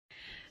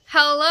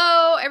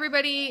Hello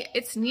everybody,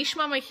 it's Niche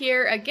Mama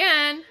here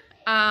again.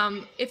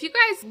 If you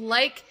guys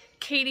like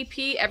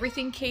KDP,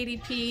 everything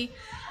KDP,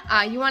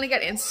 you want to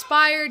get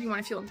inspired, you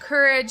want to feel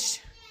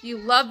encouraged, you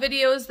love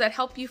videos that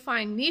help you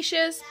find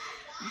niches,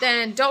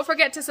 then don't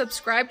forget to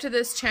subscribe to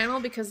this channel,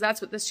 because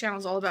that's what this channel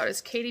is all about,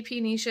 is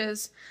KDP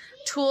niches,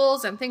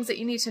 tools, and things that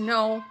you need to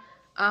know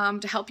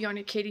to help you on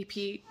your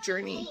KDP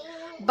journey.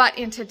 But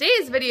in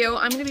today's video,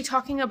 I'm going to be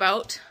talking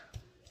about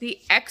the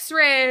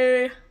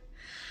X-ray.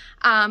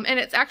 And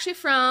it's actually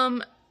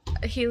from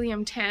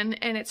Helium 10,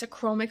 and it's a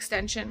Chrome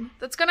extension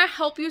that's going to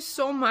help you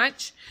so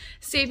much,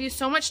 save you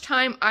so much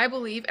time, I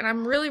believe, and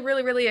I'm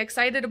really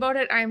excited about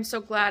it. I am so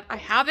glad I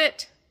have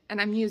it,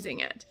 and I'm using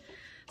it.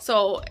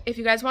 So if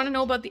you guys want to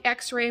know about the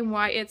X-ray and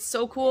why it's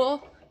so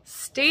cool,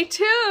 stay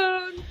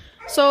tuned!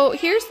 So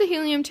here's the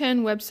Helium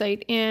 10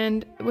 website,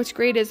 and what's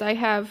great is I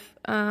have,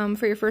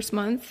 for your first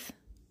month,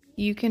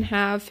 you can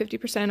have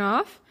 50%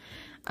 off.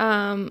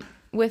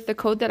 With the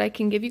code that I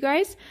can give you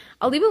guys.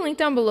 I'll leave a link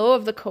down below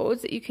of the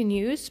codes that you can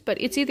use, but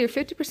it's either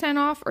 50%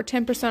 off or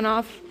 10%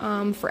 off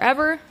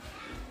forever.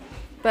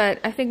 But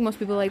I think most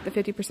people like the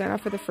 50%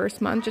 off for the first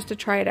month just to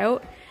try it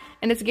out.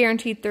 And it's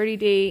guaranteed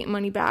 30-day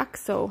money back,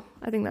 so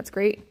I think that's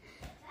great.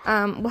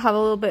 We'll have a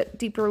little bit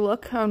deeper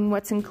look on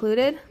what's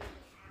included.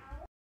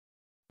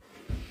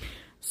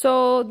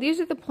 So these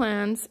are the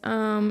plans,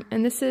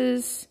 and this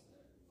is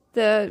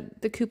the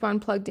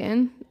coupon plugged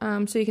in,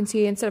 so you can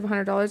see instead of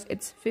 $100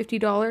 it's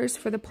 $50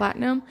 for the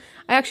platinum.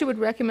 I actually would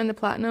recommend the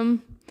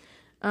platinum.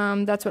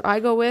 That's what I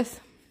go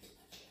with,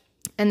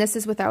 and this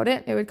is without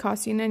it. It would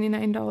cost you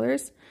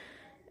 $99.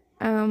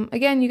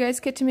 Again, you guys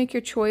get to make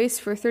your choice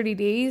for 30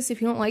 days.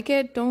 If you don't like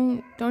it,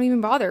 don't even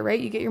bother, right?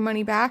 You get your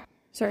money back.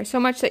 Sorry, so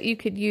much that you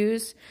could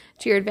use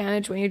to your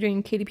advantage when you're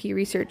doing KDP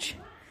research.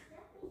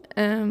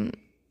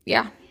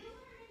 Yeah,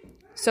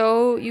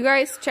 so you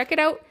guys check it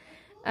out.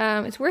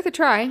 It's worth a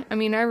try. I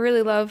mean, I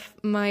really love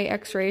my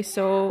X-ray,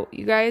 so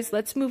you guys,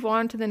 let's move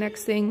on to the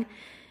next thing,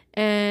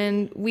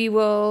 and we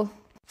will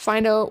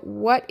find out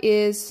what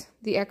is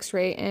the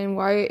X-ray and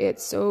why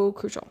it's so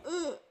crucial.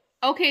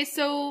 Okay,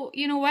 so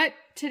you know what?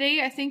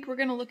 Today I think we're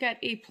going to look at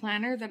a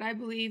planner that I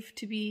believe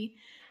to be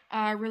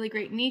a really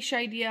great niche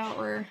idea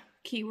or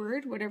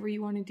keyword, whatever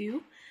you want to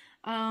do.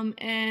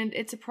 And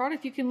it's a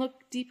product you can look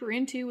deeper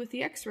into with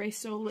the X-ray,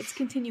 so let's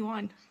continue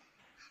on.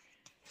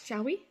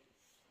 Shall we?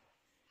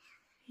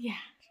 Yeah.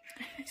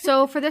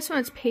 So for this one,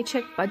 it's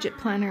Paycheck Budget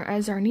Planner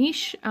as our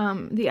niche.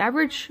 The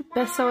average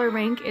bestseller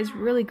rank is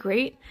really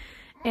great,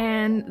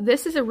 and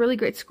this is a really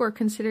great score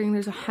considering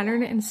there's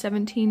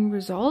 117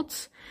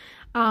 results.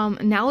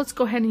 Now let's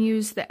go ahead and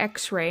use the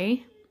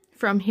X-ray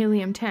from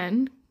Helium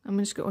 10. I'm going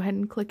to just go ahead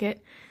and click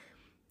it.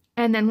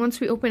 And then once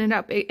we open it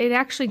up, it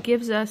actually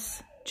gives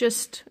us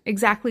just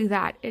exactly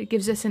that. It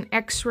gives us an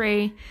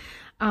X-ray,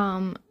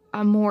 a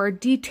more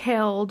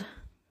detailed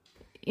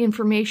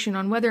information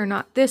on whether or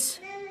not this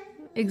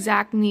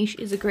exact niche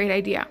is a great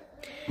idea.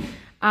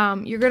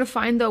 You're going to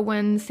find though,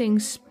 when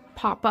things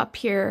pop up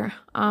here,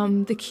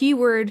 the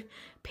keyword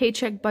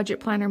Paycheck Budget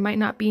Planner might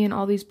not be in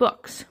all these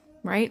books,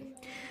 right?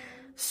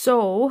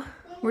 So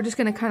we're just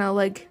going to kind of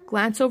like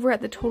glance over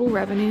at the total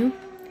revenue.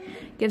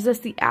 Gives us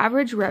the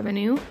average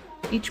revenue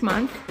each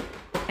month,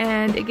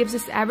 and it gives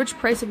us the average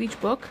price of each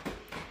book,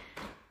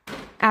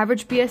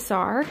 average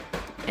BSR,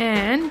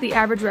 and the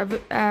average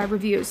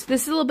reviews.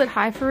 This is a little bit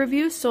high for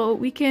reviews, so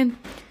we can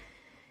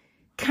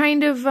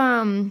kind of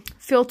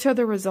filter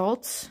the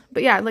results.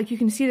 But yeah, like you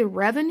can see the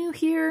revenue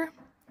here.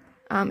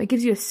 It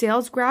gives you a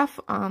sales graph,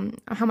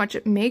 how much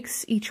it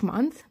makes each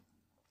month,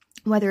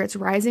 whether it's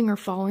rising or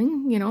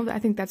falling. You know, I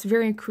think that's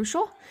very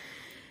crucial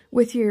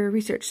with your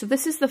research. So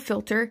this is the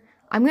filter.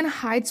 I'm going to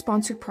hide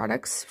sponsored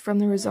products from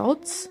the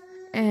results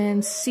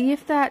and see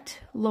if that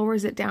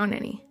lowers it down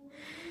any.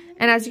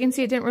 And as you can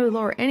see, it didn't really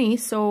lower any,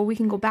 so we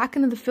can go back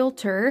into the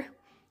filter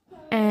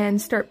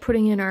and start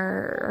putting in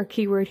our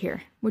keyword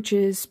here, which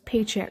is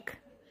Paycheck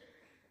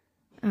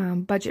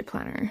Budget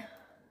Planner.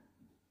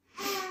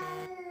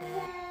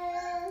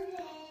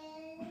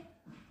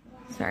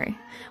 Sorry.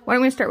 What I'm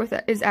going to start with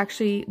is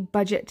actually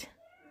Budget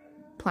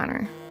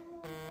Planner.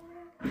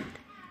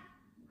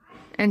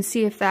 And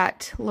see if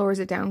that lowers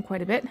it down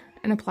quite a bit.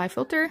 And apply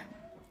filter.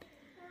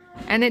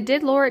 And it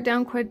did lower it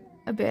down quite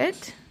a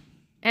bit.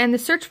 And the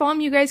search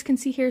volume, you guys can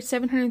see here,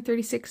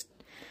 736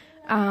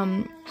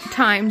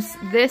 times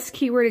this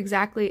keyword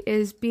exactly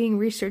is being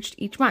researched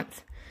each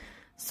month.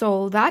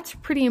 So that's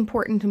pretty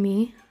important to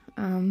me.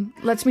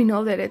 Lets me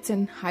know that it's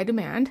in high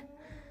demand.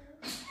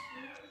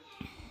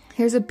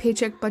 Here's a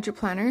Paycheck Budget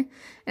Planner,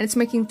 and it's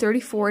making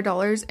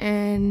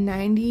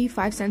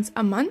 $34.95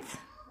 a month.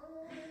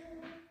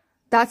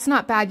 That's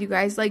not bad, you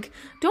guys. Like,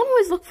 don't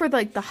always look for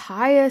like the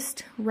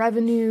highest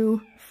revenue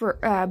for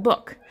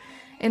book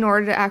in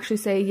order to actually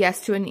say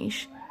yes to a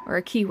niche or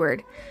a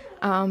keyword.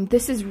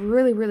 This is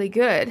really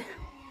good,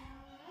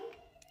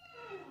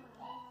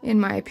 in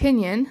my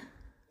opinion.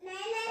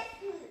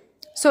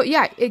 So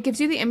yeah, it gives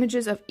you the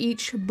images of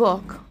each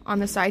book on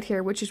the side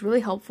here, which is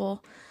really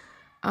helpful.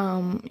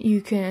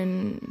 You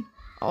can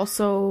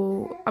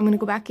also, I'm going to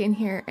go back in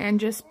here and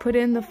just put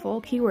in the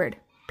full keyword,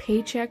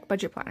 Paycheck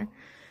budget planner,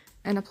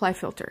 and apply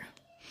filter.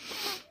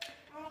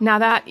 Now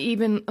that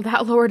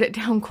lowered it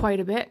down quite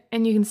a bit,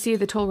 and you can see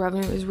the total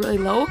revenue is really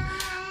low,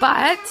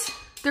 but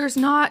there's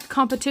not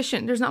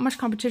competition. There's not much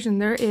competition.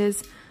 There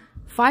is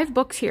 5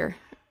 books here,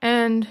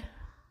 and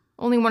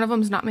only one of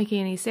them is not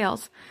making any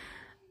sales.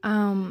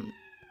 And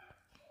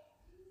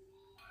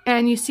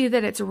you see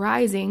that it's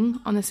rising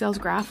on the sales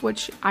graph,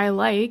 which I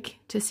like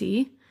to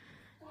see.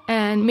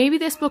 And maybe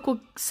this book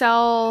will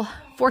sell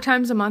 4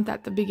 times a month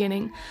at the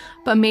beginning,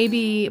 but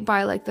maybe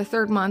by like the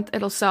 3rd month,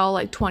 it'll sell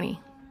like 20.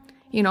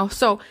 You know,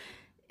 so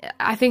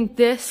I think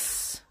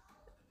this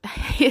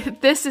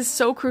is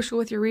so crucial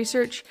with your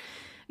research,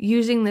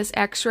 using this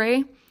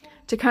X-ray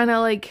to kind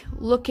of like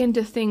look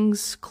into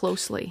things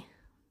closely.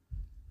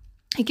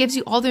 It gives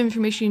you all the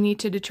information you need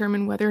to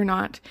determine whether or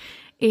not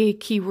a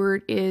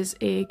keyword is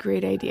a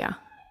great idea.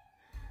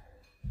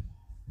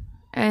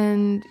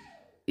 And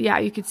yeah,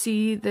 you could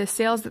see the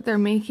sales that they're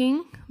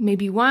making,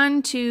 maybe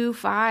 1, 2,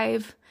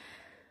 5,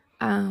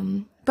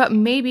 but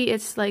maybe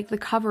it's like the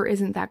cover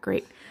isn't that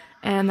great.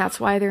 And that's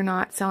why they're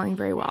not selling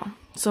very well.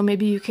 So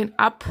maybe you can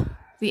up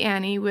the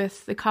ante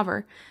with the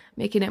cover,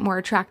 making it more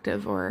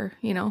attractive, or,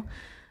 you know.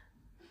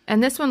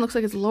 And this one looks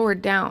like it's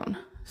lowered down.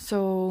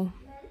 So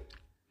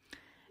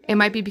it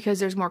might be because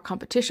there's more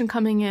competition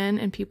coming in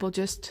and people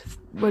just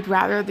would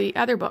rather the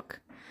other book.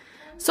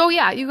 So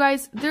yeah, you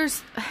guys,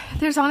 there's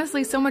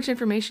honestly so much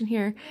information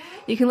here.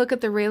 You can look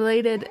at the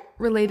related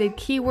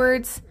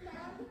keywords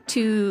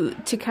to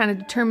kind of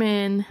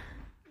determine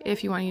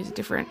if you want to use a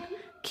different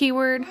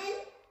keyword.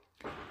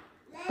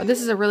 But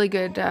this is a really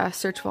good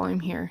search volume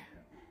here.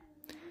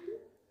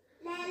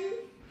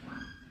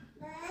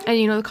 And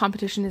you know the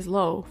competition is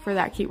low for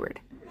that keyword,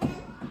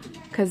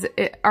 because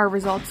our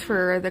results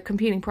for the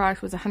competing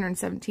product was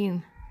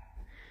 117.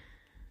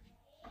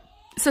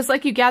 So it's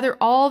like you gather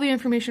all the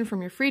information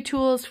from your free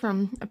tools,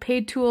 from a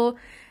paid tool,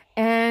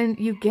 and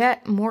you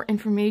get more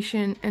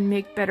information and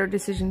make better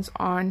decisions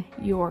on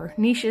your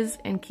niches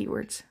and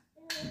keywords.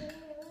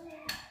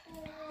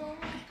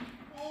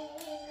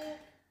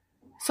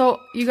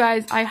 So you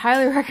guys, I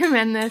highly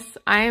recommend this.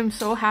 I am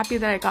so happy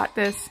that I got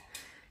this.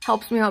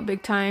 Helps me out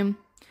big time.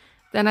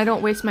 Then I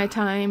don't waste my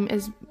time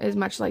as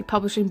much like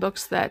publishing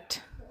books that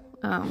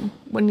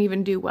wouldn't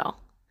even do well.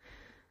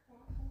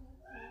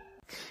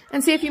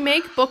 And see, if you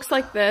make books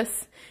like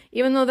this,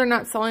 even though they're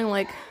not selling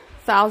like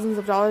thousands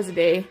of dollars a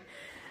day,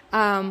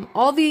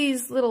 all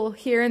these little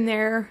here and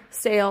there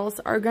sales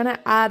are gonna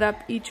add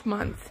up each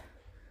month.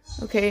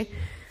 Okay?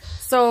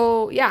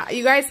 So yeah,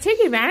 you guys take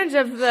advantage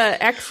of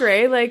the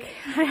X-ray. Like,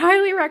 I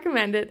highly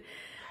recommend it.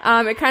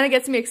 It kind of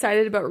gets me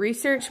excited about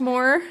research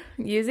more,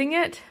 using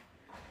it.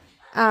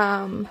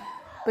 But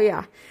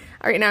yeah,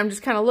 all right, now I'm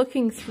just kind of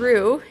looking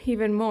through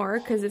even more,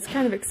 because it's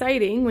kind of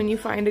exciting when you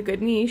find a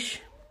good niche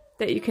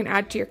that you can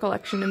add to your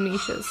collection of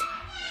niches.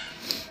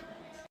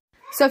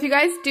 So if you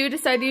guys do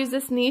decide to use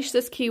this niche,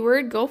 this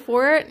keyword, go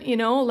for it. You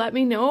know, let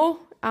me know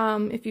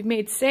if you've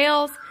made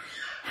sales,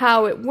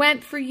 how it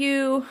went for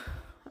you.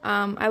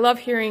 I love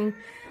hearing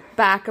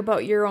back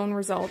about your own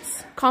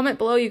results. Comment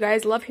below, you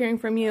guys. Love hearing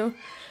from you.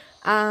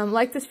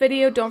 Like this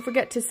video. Don't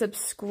forget to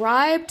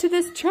subscribe to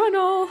this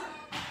channel.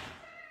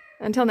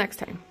 Until next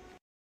time.